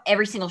 weeks,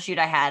 every single shoot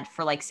I had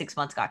for like 6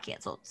 months got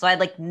canceled. So I had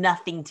like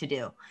nothing to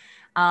do.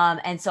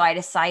 And so I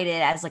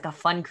decided as like a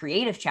fun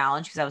creative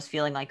challenge, because I was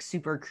feeling like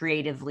super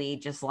creatively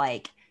just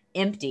like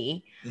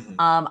empty. Hmm.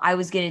 I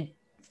was going to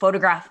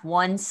photograph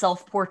one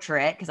self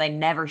portrait because I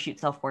never shoot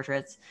self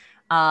portraits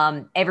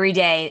every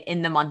day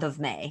in the month of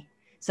May.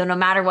 So no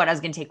matter what, I was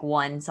going to take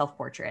one self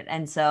portrait.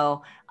 And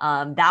so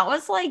that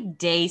was like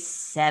day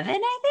 7,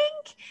 I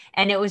think.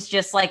 And it was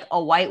just like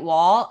a white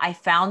wall. I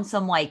found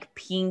some like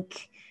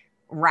pink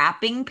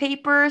wrapping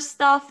paper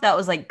stuff that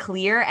was like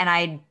clear and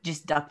I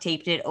just duct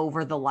taped it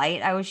over the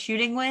light I was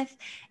shooting with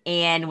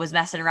and was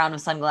messing around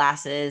with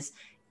sunglasses.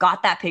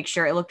 Got that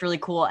picture. It looked really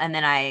cool. And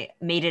then I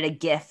made it a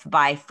GIF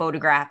by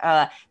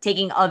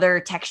taking other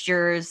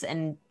textures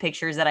and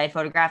pictures that I had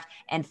photographed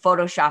and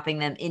photoshopping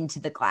them into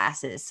the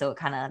glasses. So it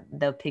kind of,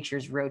 the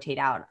pictures rotate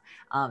out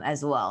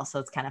as well. So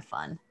it's kind of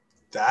fun.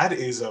 That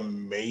is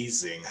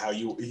amazing how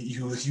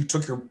you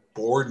took your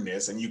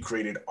boredness and you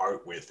created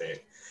art with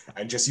it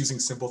and just using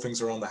simple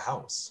things around the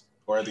house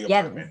or the Yeah,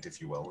 apartment,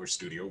 if you will, or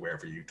studio,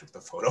 wherever you took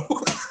the photo.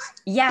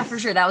 yeah, for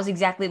sure. That was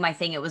exactly my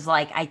thing. It was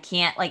like I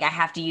can't like I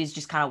have to use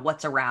just kind of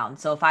what's around.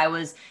 So if I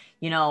was,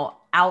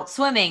 out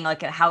swimming,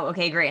 like how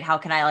okay, great. How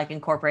can I like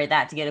incorporate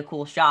that to get a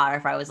cool shot? Or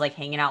if I was like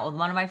hanging out with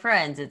one of my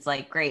friends, it's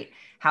like great.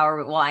 How are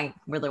we, well, I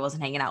really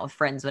wasn't hanging out with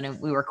friends when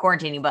we were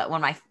quarantining, but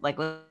when my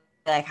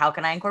like how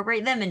can I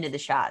incorporate them into the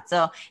shot?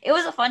 So it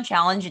was a fun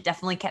challenge. It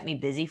definitely kept me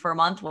busy for a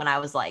month when I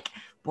was like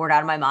bored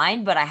out of my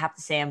mind. But I have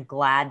to say I'm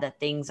glad that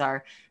things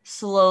are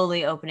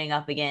slowly opening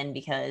up again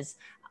because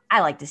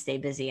I like to stay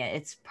busy.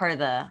 It's part of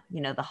the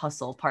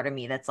hustle part of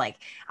me that's like,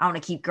 I want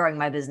to keep growing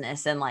my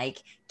business and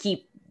like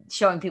keep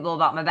showing people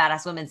about my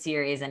Badass Women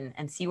series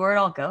and see where it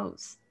all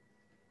goes.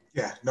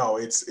 Yeah, no,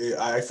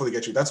 I fully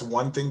get you. That's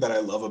one thing that I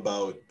love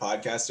about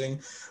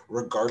podcasting,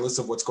 regardless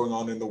of what's going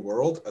on in the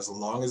world, as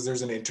long as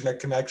there's an internet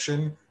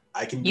connection,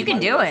 I can You do can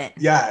my do work. it.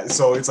 Yeah,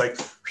 so it's like,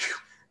 whew,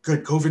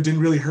 good. COVID didn't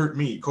really hurt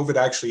me. COVID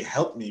actually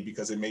helped me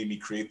because it made me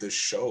create this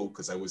show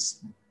because I was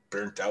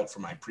burnt out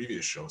from my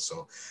previous show.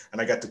 So, and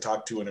I got to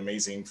talk to an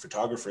amazing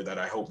photographer that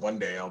I hope one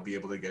day I'll be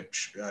able to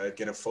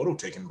get a photo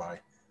taken by.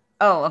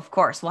 Oh, of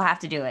course. We'll have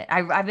to do it.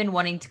 I've been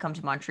wanting to come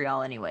to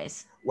Montreal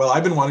anyways. Well,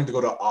 I've been wanting to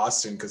go to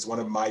Austin because one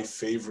of my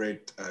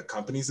favorite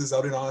companies is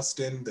out in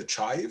Austin, the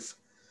Chive.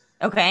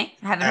 Okay.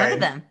 I haven't heard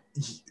of And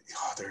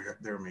them.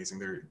 they're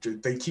amazing.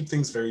 They keep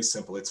things very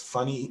simple. It's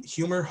funny,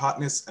 humor,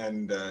 hotness,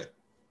 and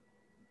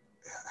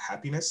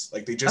happiness.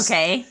 Like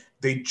Okay.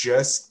 they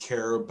just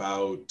care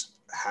about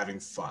having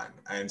fun,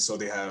 and so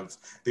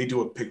they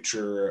do a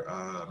picture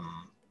a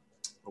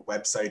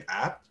website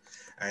app,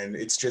 and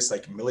it's just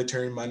like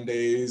Military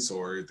Mondays,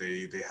 or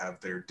they have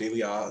their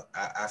daily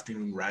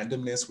afternoon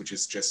randomness, which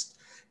is just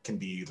can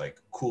be like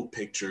cool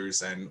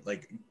pictures, and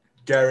like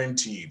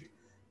guaranteed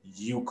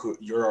your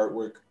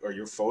artwork or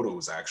your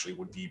photos actually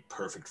would be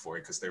perfect for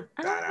it because they're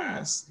Oh.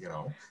 badass.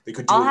 They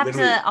could do it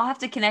literally. I'll have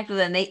to connect with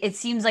them. It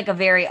seems like a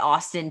very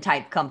Austin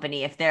type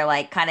company if they're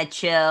like kind of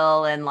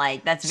chill and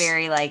like that's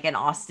very like an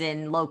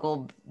Austin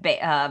local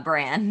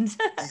brand.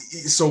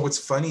 So what's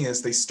funny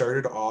is they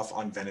started off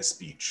on Venice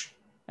Beach.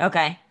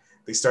 Okay.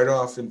 They started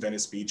off in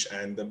Venice Beach,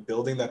 and the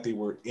building that they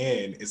were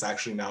in is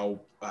actually now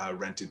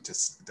rented to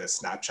the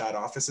Snapchat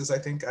offices, I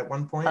think, at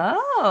one point.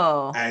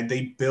 Oh. And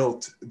they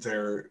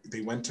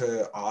went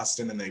to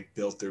Austin and they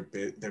built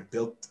they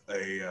built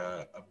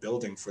a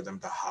building for them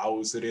to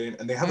house it in,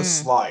 and they have a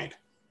Mm. slide.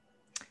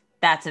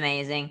 That's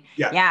amazing.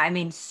 Yeah, Yeah, I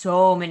mean,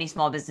 so many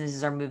small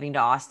businesses are moving to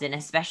Austin,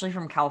 especially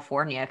from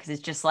California, because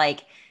it's just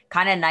like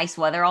kind of nice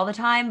weather all the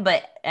time,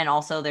 but and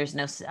also there's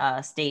no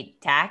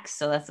state tax,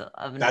 so that's that's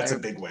a another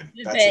big win.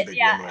 That's a bit. big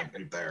Yeah, win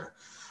right there.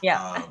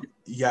 yeah.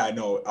 Yeah,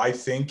 no, I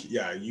think,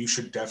 yeah, you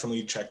should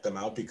definitely check them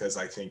out because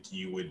I think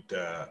you would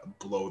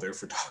blow their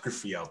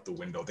photography out the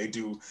window. They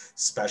do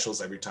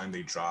specials every time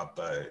they drop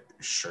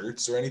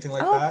shirts or anything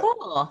like Oh, that.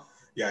 cool.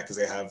 Yeah, because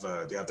they have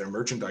their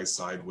merchandise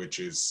side, which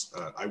is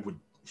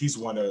he's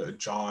one of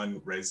John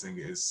Resing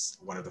is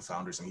one of the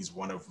founders, and he's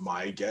one of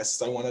my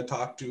guests I want to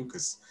talk to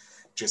because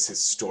just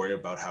his story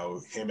about how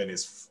him and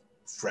his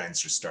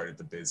friends just started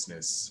the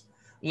business.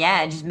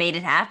 Yeah, it just made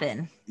it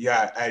happen.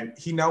 Yeah, and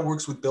he now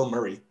works with Bill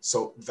Murray,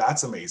 so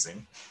that's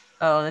amazing.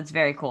 Oh, that's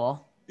very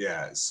cool.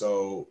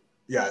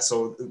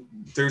 So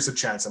there's a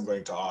chance I'm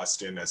going to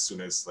Austin as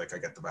soon as like I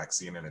get the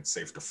vaccine and it's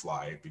safe to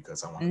fly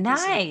because I want to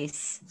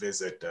Nice.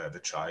 visit the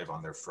Chive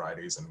on their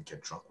Fridays and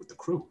get drunk with the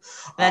crew.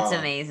 That's Um,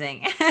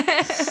 amazing.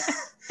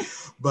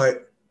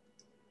 but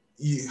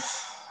you,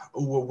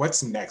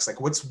 what's next?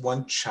 Like, what's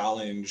one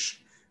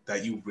challenge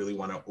that you really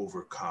want to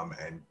overcome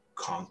and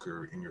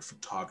conquer in your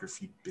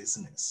photography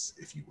business,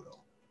 if you will?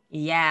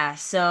 Yeah,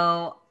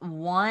 so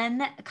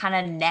one kind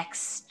of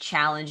next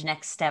challenge,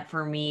 next step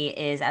for me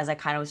is, as I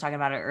kind of was talking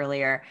about it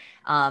earlier,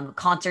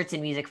 concerts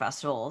and music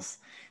festivals.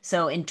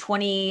 So in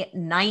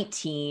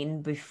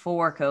 2019,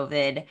 before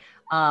COVID,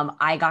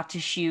 I got to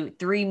shoot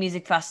three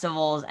music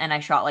festivals and I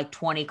shot like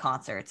 20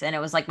 concerts. And it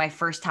was like my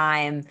first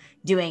time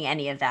doing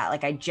any of that.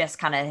 Like I just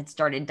kind of had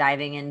started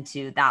diving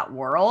into that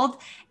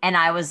world. And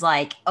I was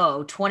like,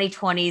 oh,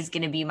 2020 is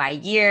going to be my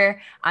year.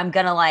 I'm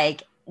going to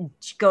like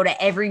go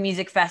to every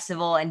music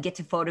festival and get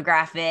to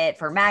photograph it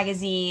for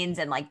magazines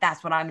and like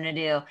that's what I'm going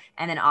to do.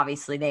 And then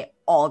obviously they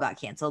all got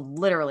canceled,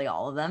 literally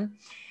all of them.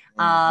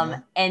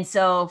 Mm-hmm. And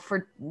so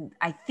for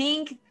I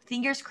think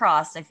fingers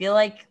crossed, I feel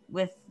like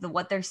with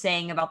what they're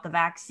saying about the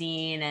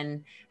vaccine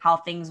and how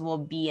things will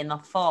be in the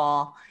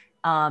fall,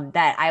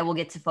 that I will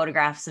get to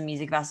photograph some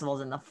music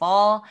festivals in the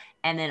fall.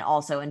 And then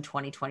also in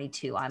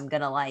 2022, I'm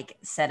going to like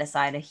set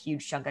aside a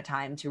huge chunk of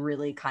time to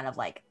really kind of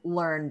like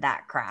learn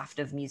that craft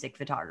of music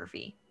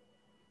photography.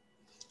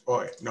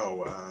 Oh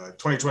no,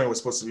 2020 was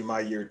supposed to be my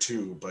year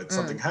too, but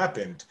something Mm.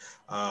 happened.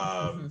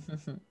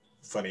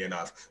 Funny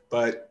enough,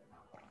 but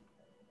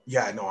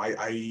yeah, no,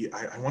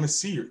 I want to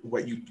see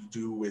what you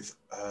do with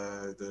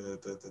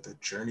the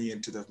journey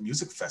into the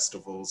music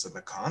festivals and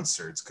the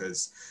concerts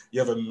because you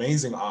have an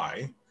amazing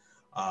eye.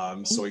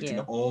 So Thank it can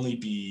you. only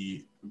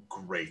be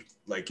great.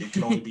 Like it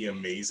can only be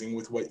amazing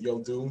with what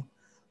you'll do.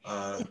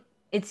 Uh,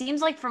 It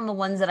seems like from the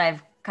ones that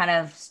I've kind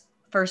of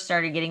first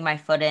started getting my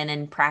foot in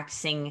and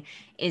practicing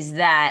is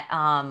that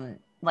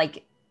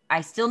like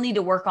I still need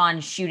to work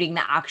on shooting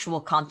the actual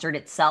concert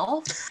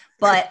itself,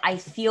 but I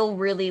feel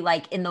really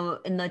like in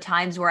the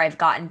times where I've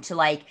gotten to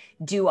like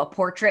do a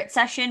portrait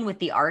session with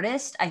the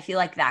artist, I feel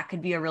like that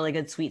could be a really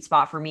good sweet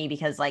spot for me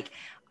because like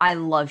I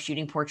love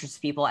shooting portraits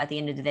of people. At the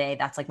end of the day,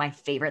 that's like my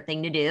favorite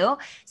thing to do.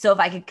 So if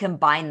I could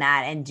combine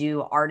that and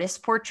do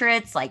artist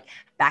portraits, like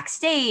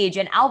backstage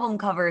and album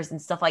covers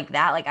and stuff like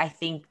that, like I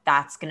think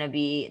that's going to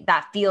be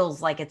that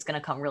feels like it's going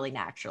to come really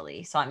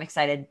naturally. So I'm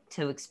excited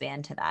to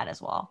expand to that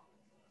as well.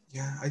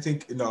 Yeah, I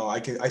think no, I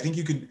think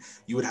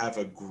you would have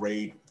a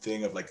great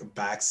thing of like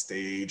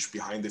backstage,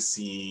 behind the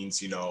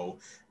scenes,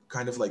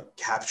 kind of like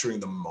capturing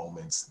the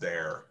moments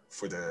there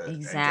for the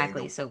and getting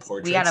Exactly. the So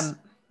portraits.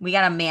 we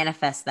got to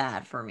manifest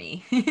that for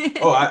me.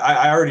 Oh,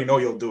 I already know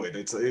you'll do it.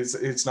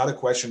 It's not a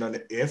question on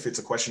if, it's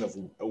a question of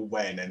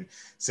when. And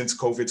since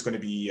COVID's going to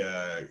be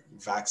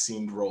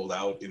vaccine rolled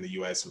out in the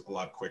US a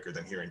lot quicker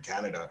than here in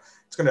Canada,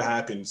 it's going to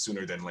happen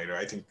sooner than later.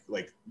 I think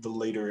like the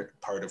later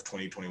part of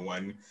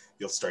 2021,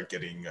 you'll start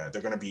getting,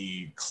 they're going to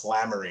be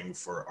clamoring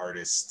for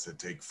artists to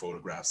take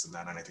photographs of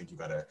that. And I think you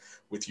got to,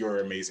 with your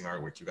amazing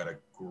artwork, you got a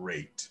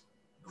great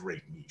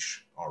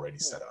niche already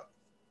set up.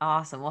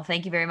 Awesome. Well,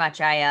 thank you very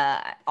much.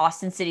 I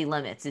Austin City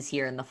Limits is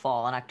here in the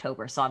fall in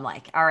October. So I'm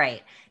like, all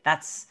right,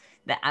 that's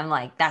that I'm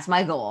like, that's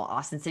my goal.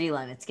 Austin City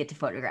Limits, get to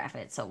photograph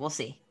it. So we'll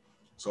see.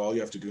 So all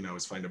you have to do now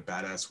is find a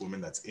badass woman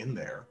that's in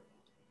there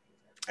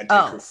and take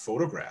her Oh,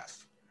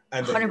 photograph,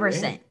 and then you're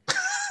 100%. in.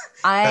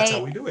 That's how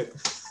I we do it.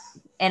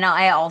 And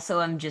I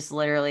also am just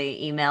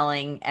literally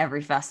emailing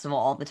every festival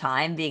all the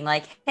time, being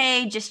like,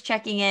 hey, just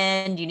checking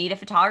in. Do you need a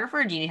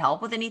photographer? Do you need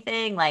help with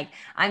anything? Like,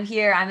 I'm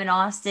here, I'm in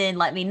Austin,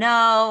 let me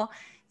know.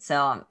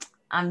 So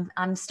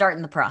I'm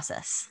starting the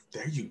process.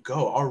 There you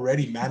go,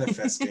 already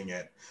manifesting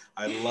it.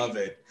 I love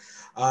it.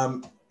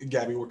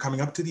 Gabby, we're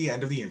coming up to the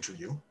end of the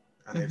interview,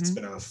 and it's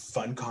been a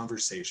fun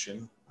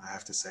conversation. I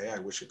have to say, I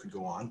wish it could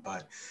go on,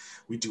 but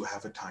we do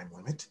have a time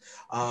limit.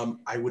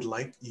 I would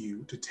like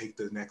you to take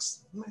the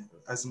next,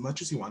 as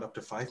much as you want, up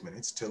to 5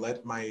 minutes, to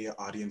let my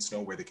audience know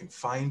where they can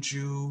find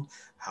you,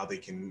 how they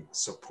can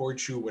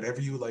support you,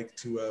 whatever you like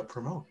to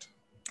promote.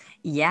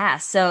 Yeah,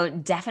 so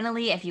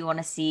definitely if you want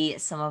to see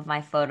some of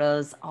my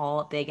photos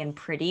all big and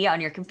pretty on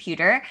your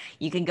computer,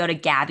 you can go to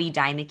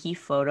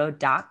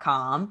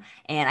GabbyDimekeyPhoto.com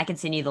and I can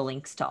send you the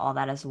links to all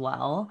that as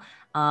well.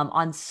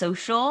 On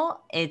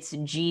social, it's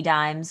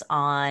GDimes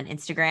on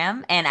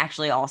Instagram and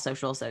actually all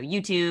social, so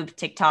YouTube,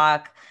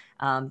 TikTok,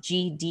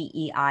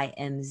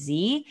 GDEIMZ.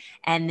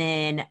 And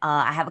then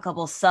I have a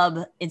couple sub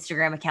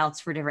Instagram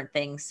accounts for different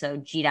things. So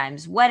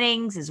GDimes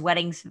Weddings is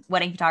wedding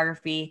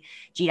photography.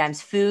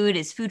 GDimes Food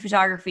is food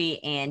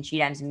photography. And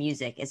GDimes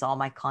Music is all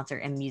my concert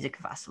and music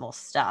festival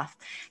stuff.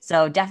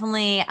 So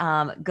definitely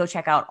go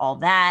check out all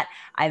that.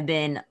 I've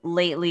been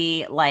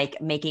lately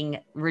like making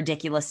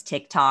ridiculous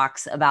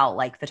TikToks about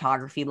like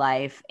photography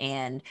life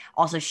and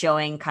also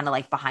showing kind of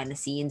like behind the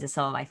scenes of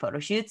some of my photo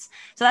shoots.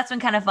 So that's been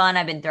kind of fun.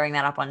 I've been throwing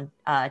that up on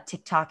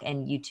TikTok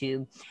and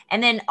YouTube.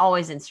 And then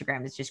always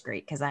Instagram is just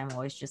great because I'm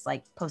always just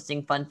like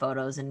posting fun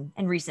photos and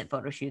recent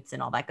photo shoots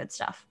and all that good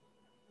stuff.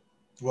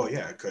 Well,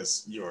 yeah,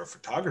 because you're a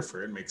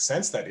photographer, it makes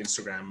sense that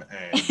Instagram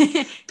and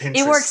Pinterest.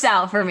 It works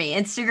out for me.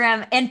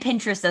 Instagram and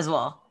Pinterest as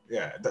well.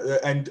 Yeah,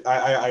 and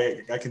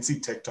I can see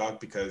TikTok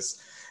because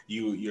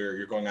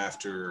you're going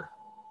after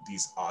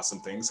these awesome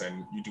things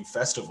and you do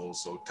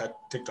festivals. So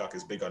TikTok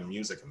is big on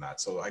music and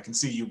that. So I can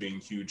see you being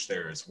huge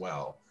there as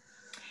well.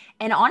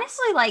 And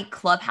honestly, like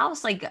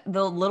Clubhouse, like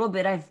the little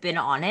bit I've been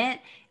on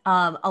it,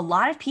 a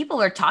lot of people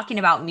are talking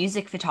about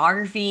music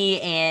photography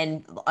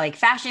and like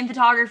fashion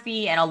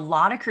photography and a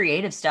lot of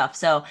creative stuff.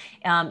 So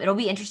it'll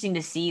be interesting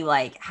to see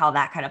like how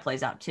that kind of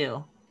plays out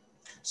too.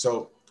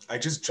 So I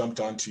just jumped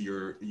onto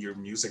your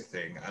music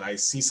thing and I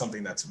see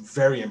something that's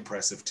very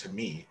impressive to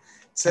me.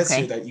 It says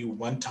here that you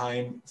one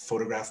time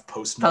photographed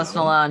Post Malone. Post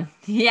Malone.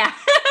 Yeah,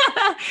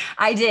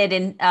 I did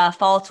in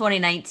fall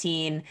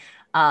 2019.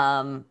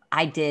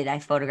 I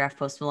photographed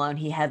Post Malone.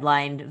 He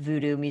headlined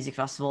Voodoo Music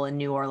Festival in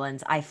New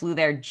Orleans. I flew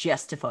there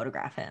just to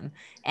photograph him.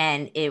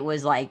 And it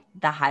was like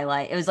the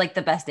highlight. It was like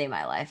the best day of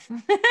my life.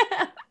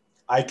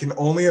 I can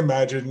only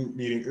imagine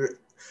meeting.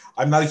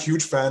 I'm not a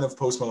huge fan of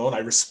Post Malone. I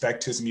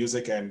respect his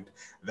music and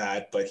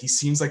that, but he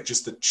seems like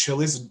just the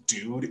chillest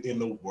dude in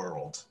the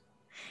world.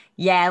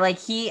 Yeah, like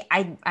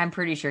I'm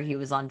pretty sure he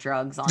was on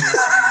drugs on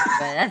this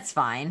but that's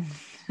fine.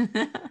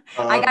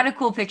 I got a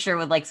cool picture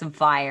with like some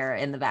fire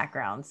in the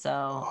background,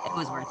 so it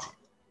was worth it.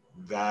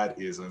 That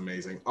is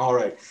amazing. All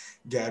right,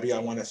 Gabby, I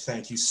want to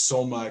thank you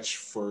so much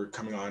for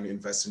coming on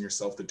Invest in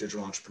Yourself, the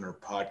Digital Entrepreneur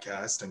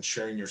Podcast, and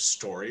sharing your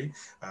story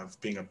of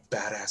being a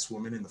badass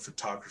woman in the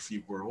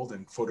photography world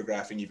and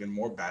photographing even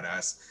more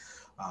badass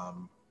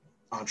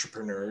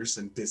entrepreneurs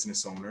and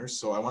business owners.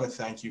 So I want to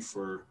thank you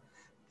for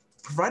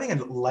providing a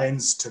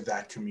lens to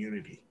that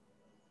community.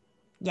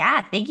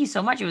 Yeah, thank you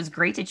so much. It was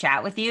great to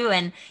chat with you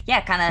and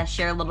yeah, kind of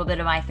share a little bit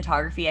of my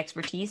photography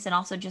expertise and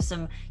also just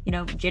some,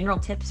 general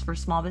tips for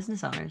small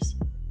business owners.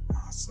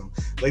 Awesome.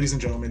 Ladies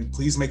and gentlemen,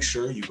 please make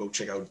sure you go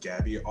check out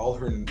Gabby. All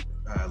her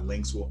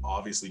links will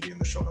obviously be in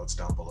the show notes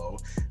down below.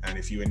 And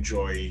if you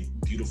enjoy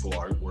beautiful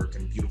artwork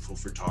and beautiful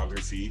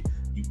photography,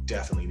 you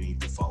definitely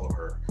need to follow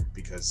her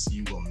because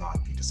you will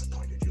not be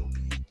disappointed. You'll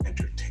be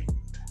entertained.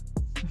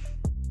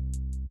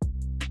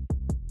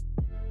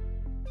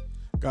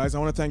 Guys, I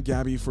want to thank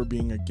Gabby for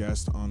being a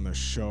guest on the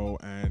show,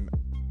 and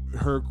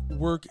her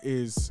work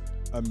is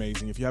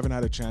amazing. If you haven't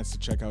had a chance to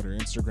check out her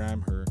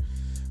Instagram, her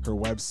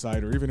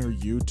website, or even her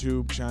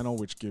YouTube channel,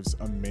 which gives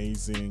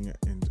amazing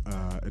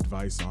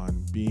advice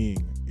on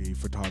being a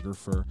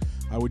photographer,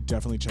 I would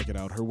definitely check it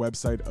out. Her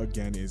website,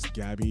 again, is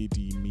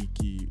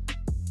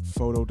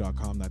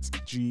GabbyDimekeyPhoto.com. That's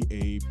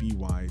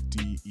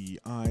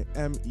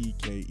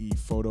GABYDEIMEKE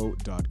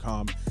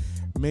photo.com.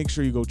 Make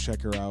sure you go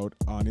check her out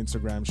on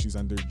Instagram. She's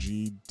under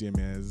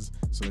GDimez,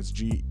 so that's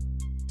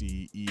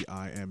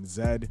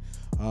GDEIMZ.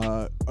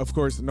 Of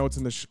course, notes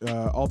in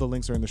the all the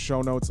links are in the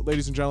show notes.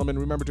 Ladies and gentlemen,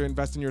 remember to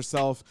invest in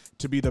yourself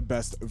to be the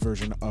best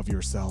version of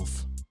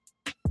yourself.